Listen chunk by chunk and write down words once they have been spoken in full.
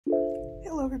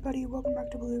Hello everybody, welcome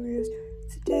back to Blue Reviews.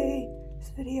 Today,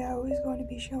 this video is going to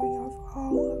be showing off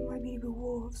all of my beanie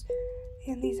wolves,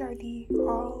 and these are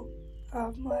all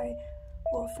of my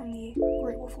wolves from the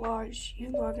Great Wolf Lodge,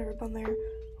 even though I've never been there.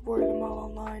 I've ordered them all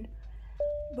online.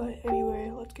 But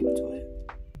anyway, let's get into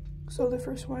it. So the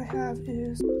first one I have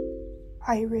is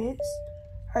Iris.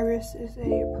 Iris is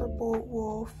a purple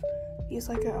wolf. He's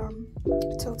like a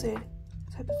tilted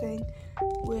type of thing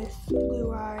with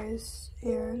blue eyes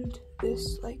and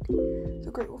this like the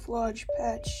Great Wolf Lodge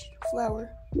patch flower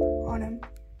on him.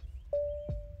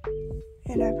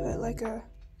 And I put like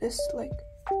this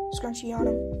scrunchie on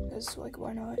him because like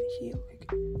why not? He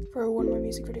for one of my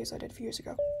music videos I did a few years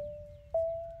ago.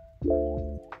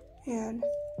 And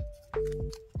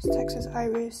this text is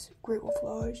Iris, Great Wolf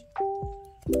Lodge.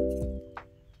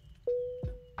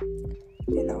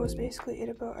 And that was basically it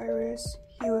about Iris.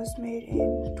 He was made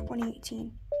in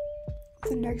 2018.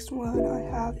 The next one I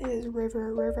have is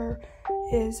River. River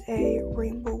is a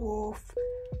rainbow wolf,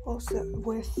 also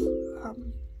with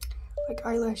like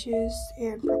eyelashes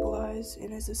and purple eyes,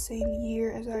 and is the same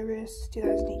year as Iris,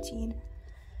 2018,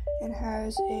 and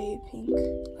has a pink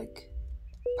like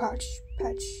patch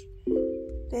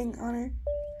thing on her.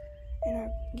 And I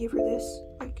gave her this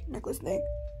like necklace thing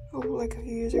over like a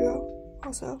few years ago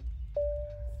also.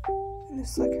 And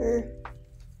this is like her.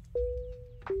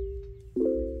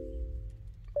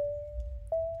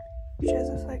 She has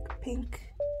this like pink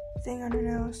thing on her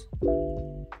nose,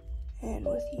 and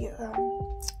with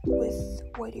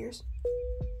white ears.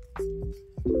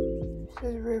 This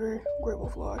is River, Great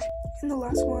Wolf Lodge. And the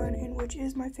last one, and which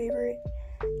is my favorite,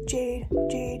 Jade.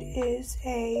 Jade is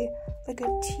a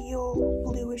teal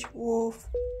bluish wolf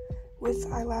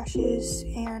with eyelashes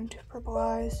and purple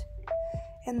eyes.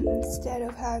 And instead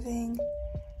of having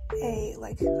a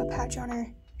patch on her,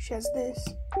 she has this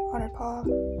on her paw.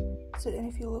 So, and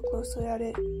if you look closely at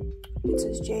it, it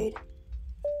says Jade.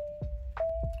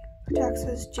 Her tag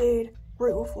says Jade,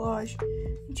 Great Wolf Lodge,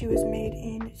 and she was made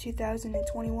in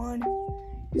 2021.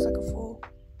 It's like a full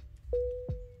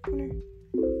winner.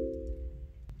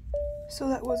 So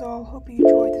that was all. Hope you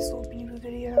enjoyed this little beanie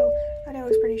video. I know it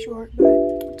was pretty short,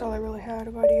 but that's all I really had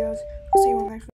of ideas. I'll see you on the next one.